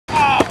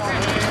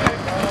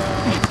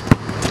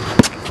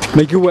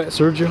Make it wet,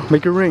 Sergio.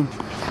 Make it rain.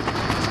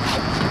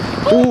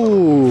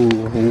 Ooh,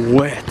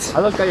 wet.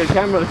 I looked at your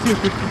camera too.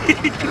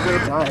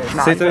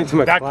 Say something to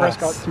my Dak class.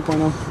 Prescott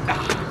 2.0.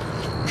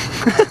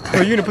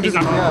 Are you gonna put this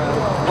in?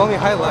 Yeah, only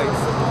highlights.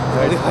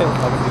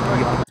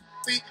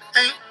 We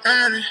ain't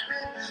earning.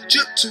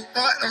 Chip too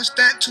hard, don't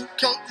stand too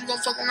close. You gon'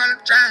 fuck around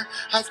and drown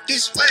out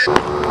this way.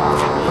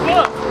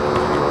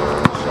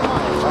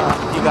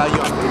 You got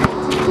you on video.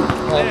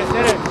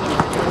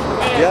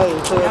 Yeah,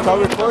 it's all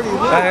recording.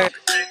 Yeah,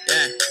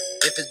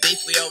 if it's beef,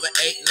 we over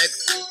 8, nigga.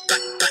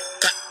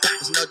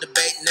 There's no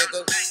debate,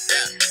 nigga.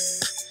 Yeah,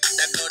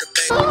 that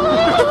motivate.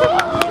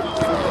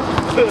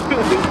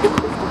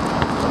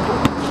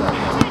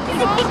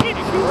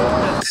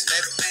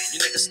 You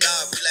niggas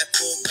starve, we let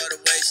food go to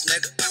waste,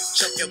 nigga.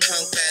 Choke your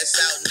punk ass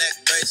out, neck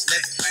brace,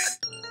 nigga.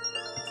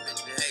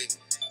 Bitch, you hate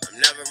me. I'm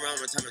never wrong.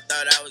 One time I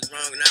thought I was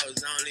wrong and I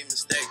was only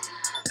mistaken.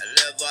 I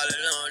live all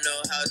alone, no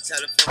house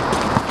telephone.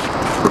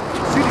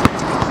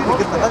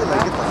 Get the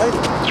highlight, get the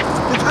highlight.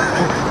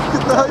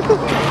 Get the highlight.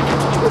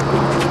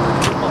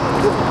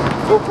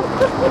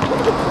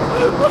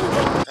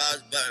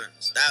 Pause button,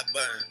 stop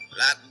button,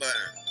 lock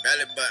button,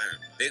 belly button,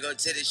 big ol'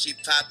 titty, she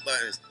pop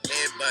buttons,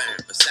 head button,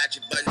 Versace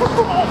button.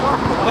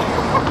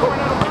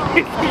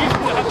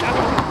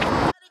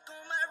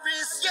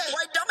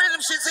 White diamond,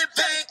 them shits in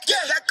pink.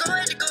 Yeah, got go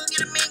ahead to go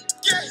get a mink.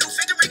 Yeah, new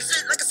finger ring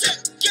sit like a sink.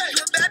 Yeah,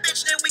 you a bad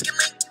bitch, then we can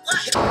link.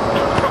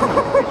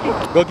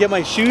 Go get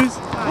my shoes.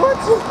 What?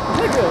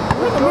 Nigga,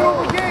 we're in the middle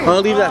of the game.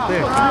 I'll leave that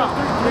there.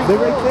 They're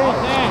right there.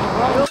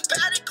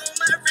 Paddock on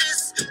my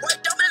wrist, white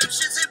diamond, them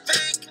shits in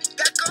pink.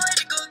 Got go ahead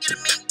to go get a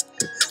mink.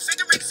 New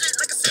finger ring sit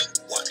like a sink.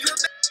 You a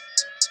bad.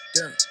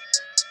 Damn.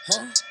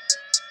 Huh?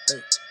 Hey.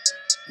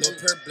 No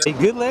per black. Hey,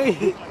 good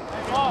lay.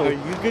 Are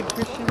you good,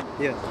 Christian?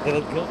 Yeah. Hey,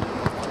 let's go.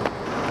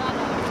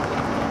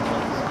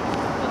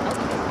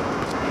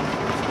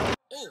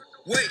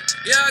 Wait,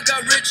 yeah, I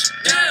got rich.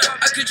 Damn,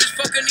 I could just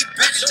fuck any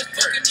bitch. So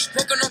fucking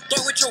smoking on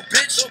throw with your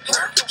bitch.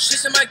 She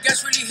said my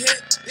gas really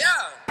hit.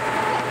 Yeah.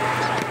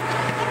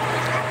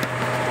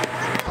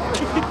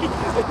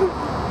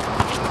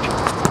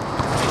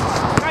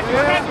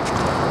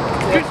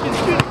 Christian,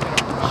 shoot it.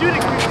 Shoot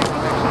it, Christian.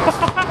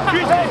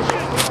 Christian,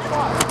 shoot it.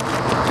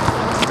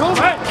 Go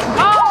back.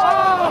 Oh!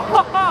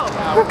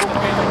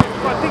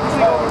 I think it's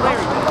over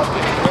there.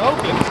 We're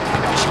open.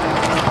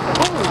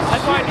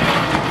 That's why I did it.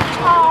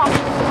 Oh!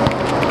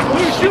 What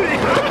are you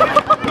shooting?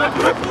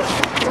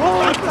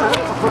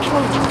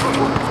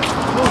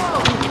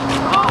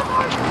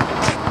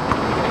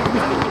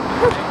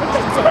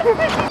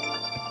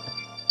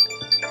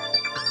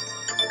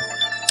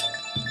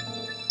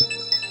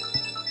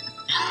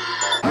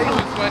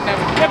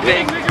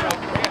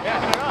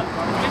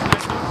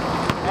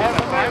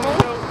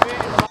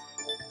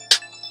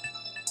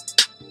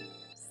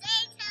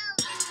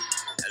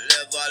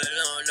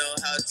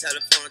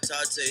 Telephone,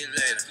 talk to you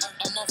later.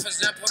 I'm off a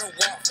Zap for the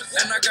walk,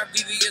 and I got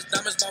VVS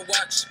diamonds, my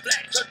watch.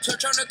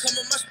 Trying to come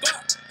on my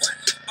spot.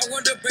 I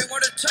want to bring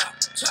one to top.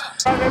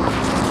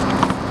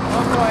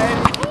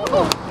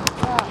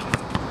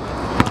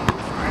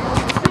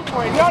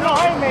 Y'all know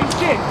I ain't made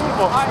shit.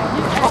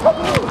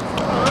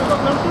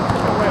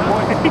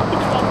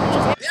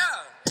 Yeah,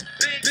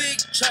 big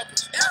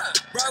choppers. Yeah,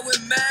 ride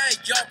with mad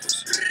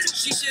yoppers.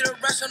 She see the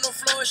rest on the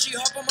floor and she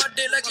hop on my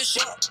dick like a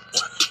shit.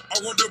 I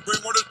want to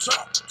bring one to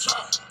top.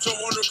 So I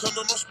want to come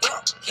in my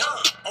spot.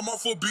 I'm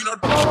off for being a.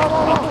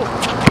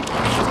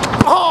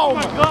 Oh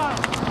my god!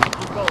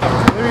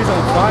 He's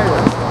on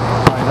fire.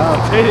 I know.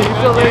 Hey, you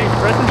still there,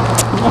 Preston?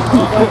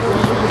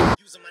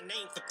 Using my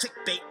name for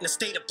clickbait in a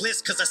state of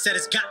bliss, cause I said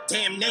his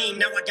goddamn name.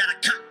 Now I got a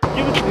cop.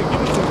 Give it to me.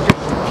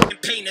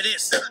 And pain to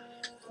this.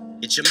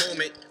 It's your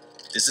moment.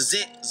 This is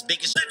it. As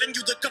big as 11,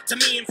 you look up to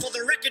me, and for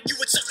the record, you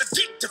would suck a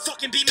dick to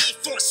fucking be me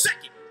for a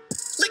second.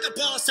 Lick a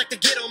ball sack to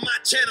get on my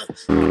channel.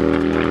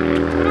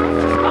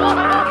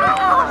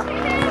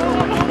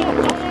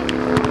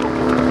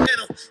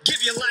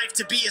 Give your life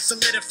to be a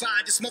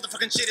solidified. This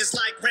motherfucking shit is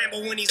like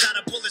Rambo when he's out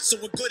of bullets. So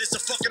what good is a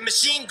fucking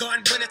machine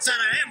gun when it's out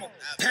of ammo?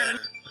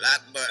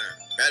 Lock button,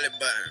 belly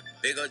button,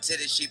 big ol'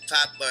 titty, she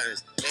pop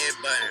buttons, head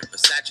button,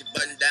 Versace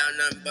button down,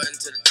 none button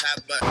to the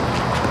top button.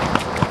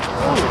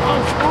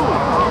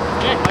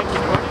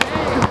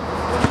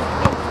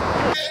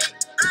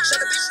 Shut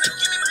up, bitch, now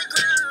give me my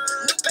crown.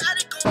 New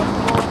Paddock on.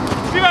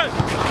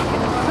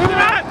 Look at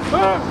that!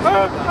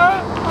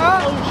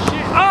 Oh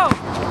shit! Oh!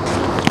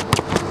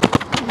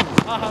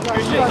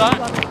 Good shit, son.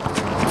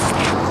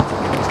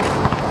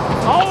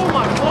 Oh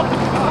my god!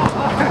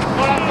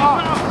 What I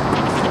thought?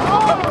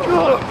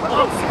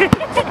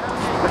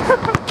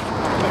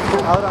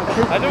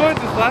 I just wanted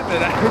to slap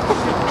it.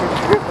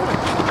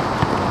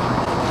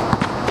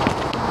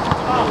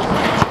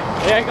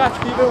 Hey, I got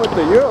Steven with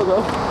the Euro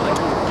though.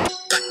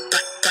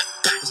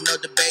 There's no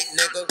debate,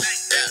 nigga.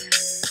 Yeah.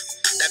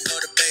 That go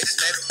to base,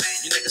 nigga.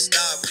 You niggas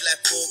starve, we let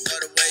food go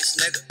to waste,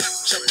 nigga.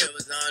 Choke it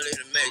was only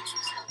the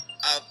matrix.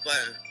 Off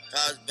button,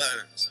 pause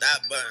button,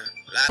 stop button,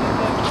 lock.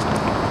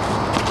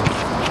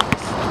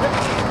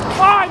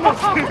 Oh,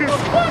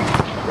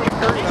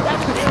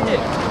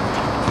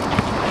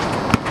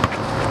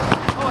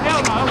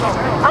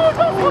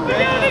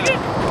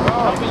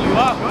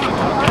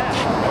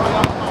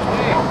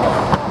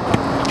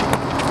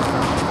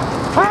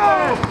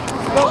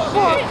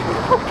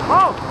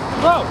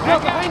 Bro,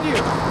 behind you.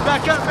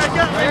 Back up, right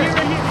here,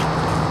 right here.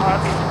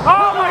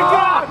 Oh my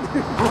God!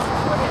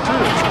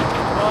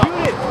 Shoot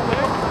it.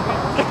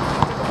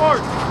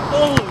 Forward.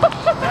 Oh.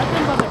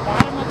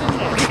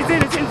 It's in.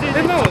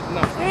 No, it's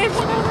not.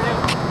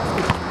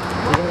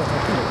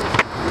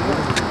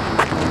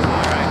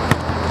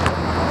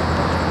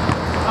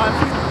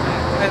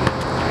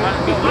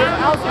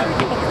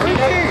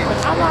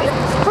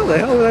 How the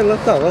hell did I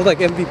left out? I was like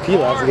MVP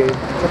last game.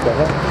 What the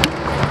hell?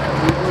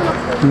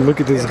 Look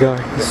at this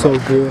guy. He's so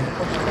good.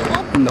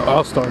 No,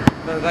 All-Star.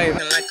 Like an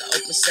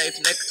open safe,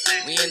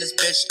 nigga. We in this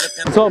bitch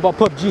looking. It's all about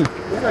PUBG.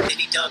 Then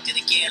he dogged it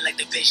again like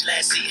the bitch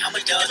last see. How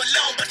much dog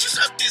alone, but you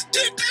suck this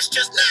dick, that's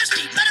just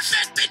nasty. Matter of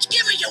fact, bitch,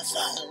 give me your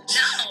phone.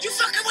 No. You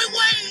fucking with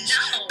Wayne?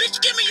 No. Bitch,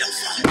 give me your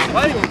phone.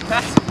 Why are you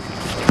passing?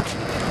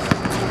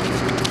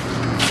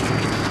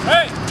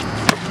 Hey!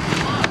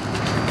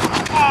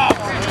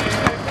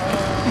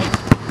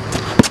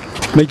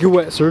 Make it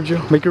wet, Sergio.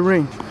 Make it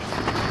rain.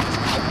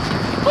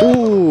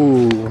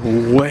 Ooh,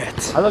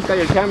 wet. I looked at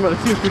your camera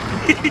too.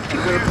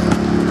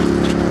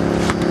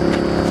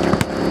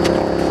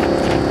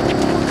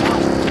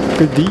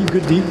 Good D,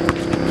 good D.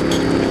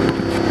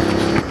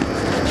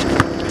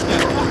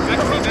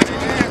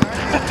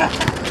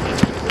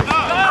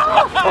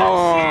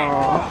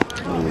 Oh.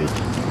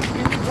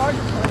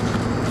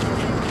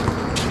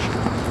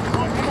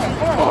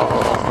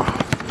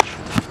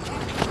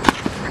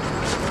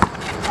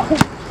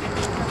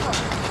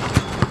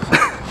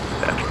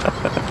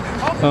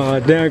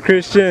 Oh, damn,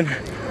 Christian.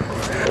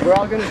 We're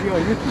all gonna be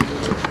on YouTube.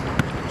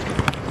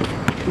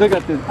 Look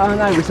at this. Allen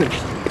Iverson.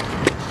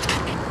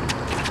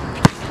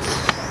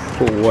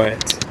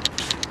 Wet.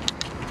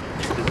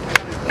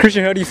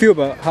 Christian, how do you feel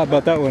about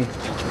that one?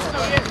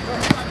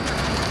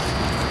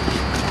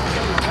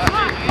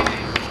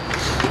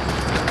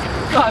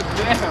 God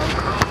damn.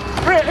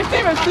 Rick,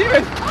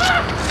 Steven!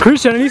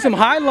 Christian, I need some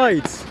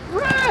highlights.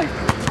 Rick!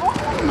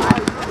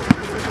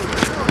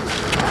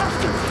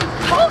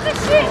 Holy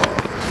shit!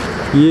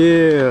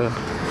 Yeah.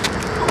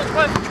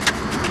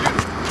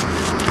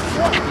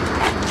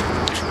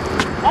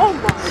 Oh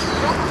my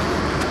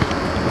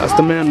God! That's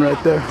the man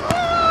right there.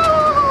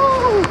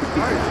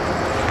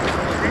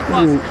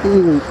 Ooh,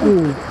 ooh,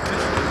 ooh.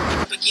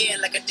 Again,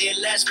 like I did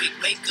last week.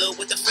 Make good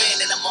with a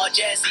friend and I'm all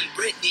jazzy.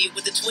 Brittany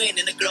with a twin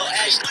and a girl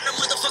Ashley. On a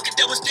motherfucking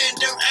double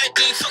standard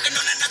ID. Fucking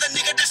on another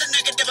nigga that's a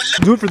negative.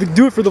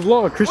 Do it for the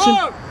vlog, Christian.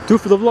 Do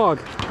it for the vlog.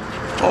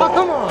 Oh,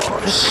 come on!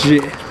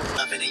 Shit.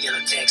 Up in a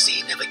yellow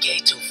taxi, never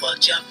gave two fuck.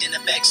 Jumped in the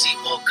backseat,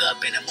 woke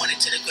up in the morning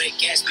to the Great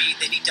Gatsby.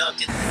 Then he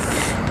dogged it.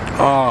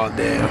 Oh,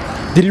 damn.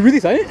 Did he really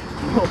say it?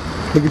 No.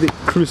 Look at it,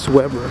 Chris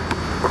Webber.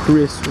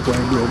 Chris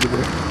Webber over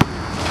there.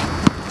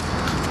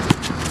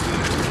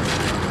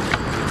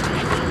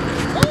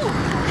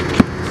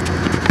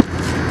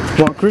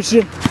 Come on,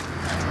 Christian.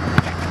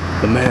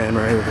 The man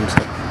right here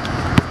himself.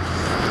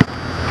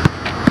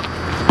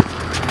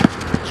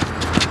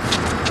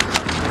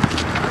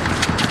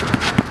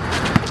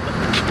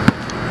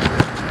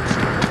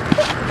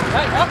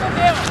 Hey, up and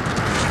down!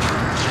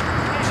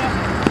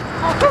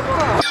 Oh, come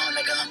on!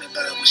 Like a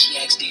hummingbird when she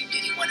asked him,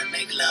 did he want to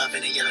make love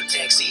in a yellow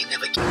taxi?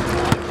 Never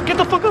Get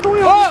the fuck out of the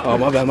way! Oh,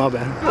 my bad, my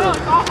bad.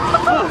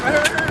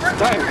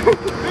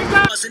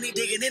 and he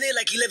digging in it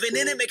like he living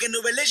in it, making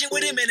a religion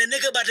with him, and a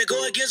nigga about to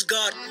go against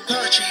God.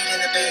 Poetry in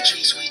a bad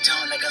tree, sweet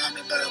tone like a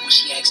hummingbird when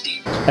she asked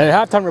him. Hey,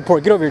 halftime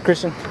report. Get over here,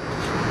 Christian.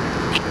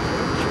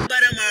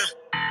 But oh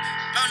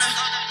no,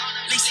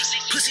 Lisa,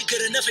 pussy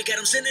good enough, it got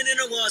him sitting in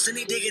the walls, and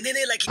he digging in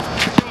it like he...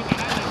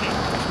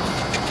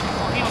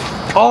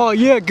 Oh,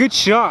 yeah, good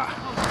shot.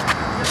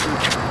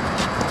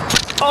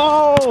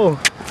 Oh!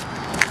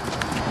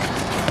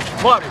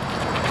 Water.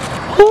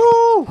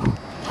 Woo!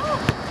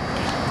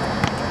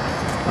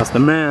 That's the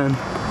man.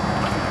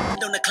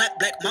 On the clap,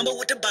 black mamba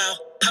with the bow.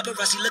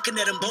 Paparazzi looking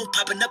at them both,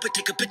 popping up and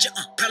take a picture.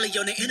 Probably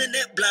on the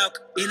internet blog.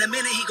 In a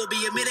minute, he gon'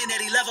 be admitting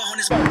that he love her on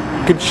his...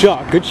 Good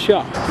shot, good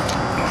shot.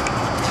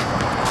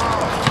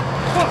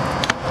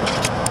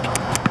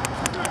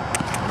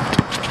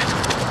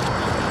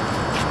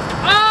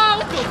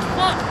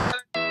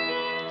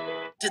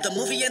 Did the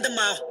movie in the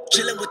mall,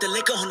 chilling with the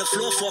liquor on the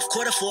floor, fourth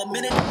quarter for a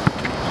minute.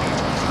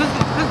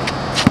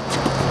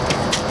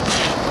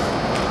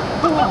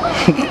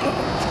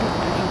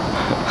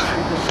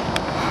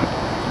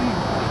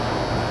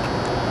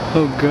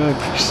 Oh God.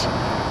 This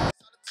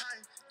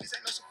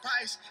ain't no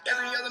surprise.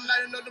 Every other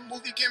night another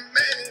movie get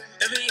made.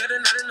 Every other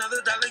night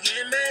another dollar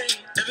get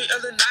made. Every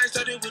other night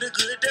started with a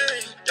good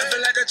day. I feel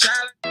like a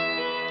child.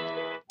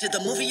 Did the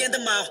movie in the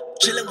mall,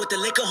 chilling with the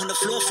liquor on the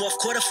floor, fourth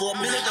quarter for a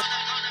minute.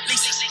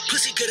 Lisa,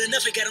 pussy good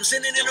enough, it got him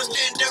sitting in a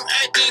standard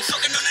ID.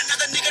 Fucking on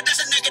another nigga that's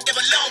a negative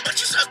alone.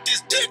 But you suck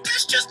this dick,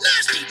 that's just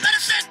nasty. Matter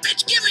of fact,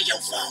 bitch, give me your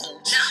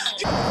phone.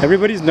 No.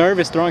 Everybody's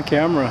nervous. They're on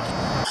camera.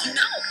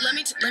 No, let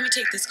me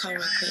take this call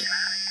real quick.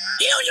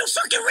 Yo, your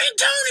fucking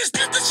ringtone, is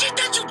that the shit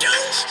that you do?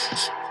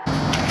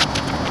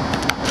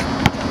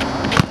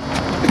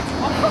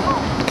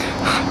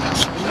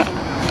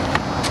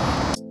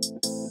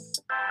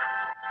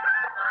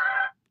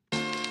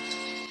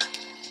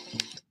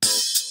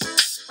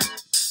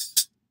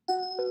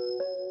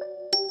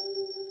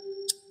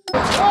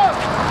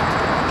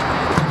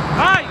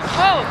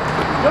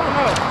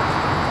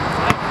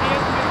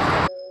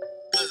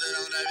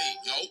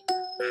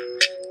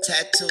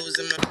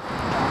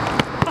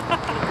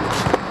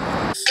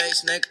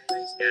 nigga.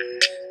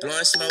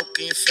 Blowing smoke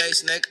in your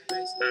face, nigga.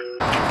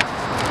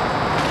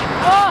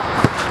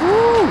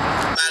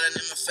 Smiling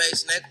in my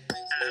face, nigga.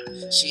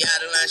 She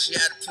out of line, she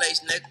out of place,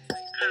 nigga.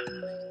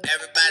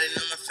 Everybody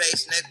know my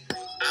face, nigga.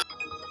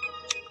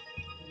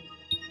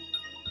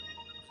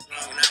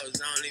 Wrong, that was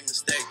the only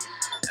mistake.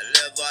 I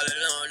live all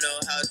alone, no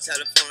house,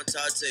 telephone,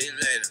 talk to you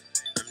later.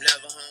 I'm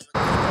never home.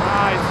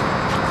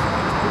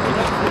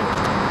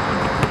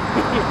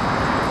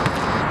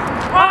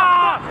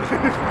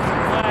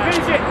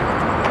 Finish it!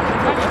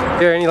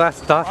 There, any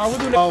last thoughts?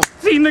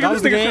 See, nigga, That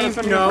was the game,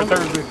 you know.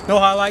 No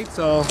highlights,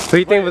 so. What do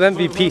you think with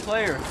MVP?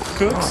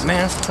 Oh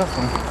man, that's a tough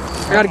one.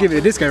 I gotta give it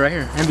to this guy right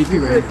here, MVP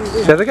right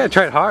here. Yeah, that guy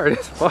tried hard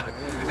as fuck.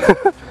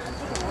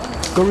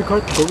 Go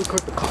record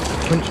the cop.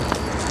 Punch him.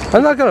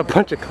 I'm not gonna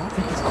punch a cop.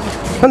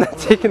 I'm not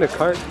taking a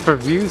cart for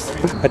views.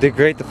 I did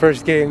great the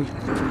first game.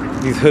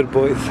 These hood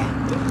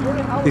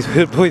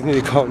boys need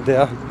to calm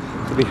down.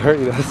 They'll be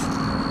hurting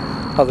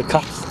us. All the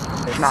cops.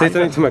 Say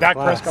something to my Dak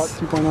class.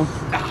 Prescott 2.0.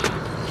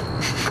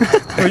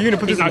 Oh, you're gonna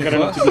put this in good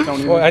enough to be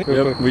Tony. Well,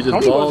 Yep, we just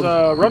Tony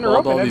was,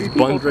 runner-up all in these MVP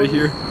buns right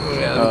here.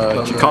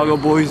 Chicago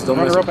boys, don't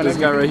mess with this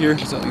guy right here.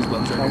 These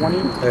buns right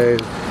here. hey,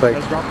 like,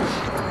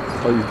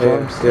 All these yeah,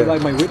 bums. yeah.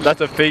 Like my witch.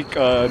 That's a fake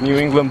New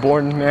England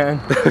born man.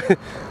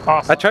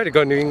 I tried to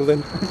go New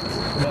England.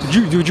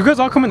 Did you guys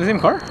all come in the same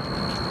car?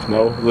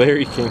 No,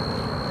 Larry King.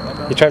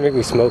 You tried to make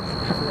me smoke.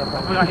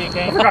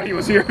 I forgot he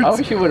was here. I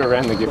wish he would have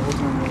ran the game.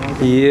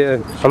 Yeah,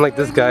 I'm like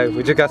this guy.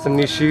 We just got some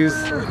new shoes.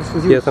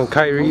 Yeah, some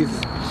Kyries.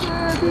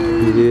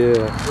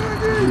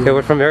 Yeah,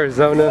 we're from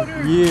Arizona.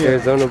 Yeah.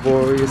 Arizona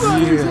boys.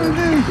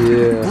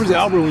 Yeah. Where's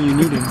Albert when you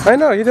need him? I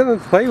know, he doesn't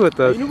play with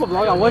us. You know what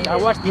vlog I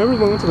watched? Remember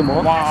when we went to the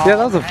mall? Yeah,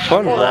 that was a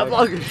fun vlog.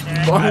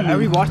 I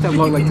rewatched that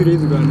vlog like 2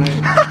 days ago at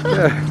night.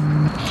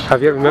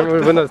 Have you ever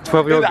remembered when those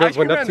 12-year-old girls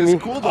went up to me?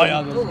 Oh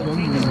yeah,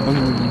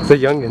 The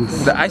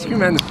youngins. The ice cream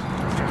man.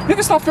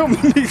 nigga, stop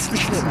filming me.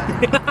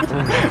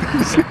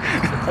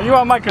 Are you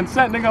on my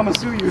consent, nigga? I'ma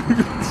sue you.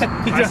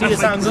 I see the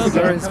sounds up.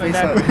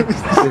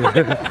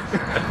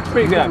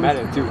 Pretty good at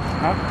Madden too.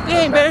 He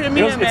ain't better than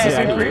me, It's the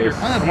same creator. The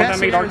one that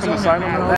made Arkham Asylum and all that.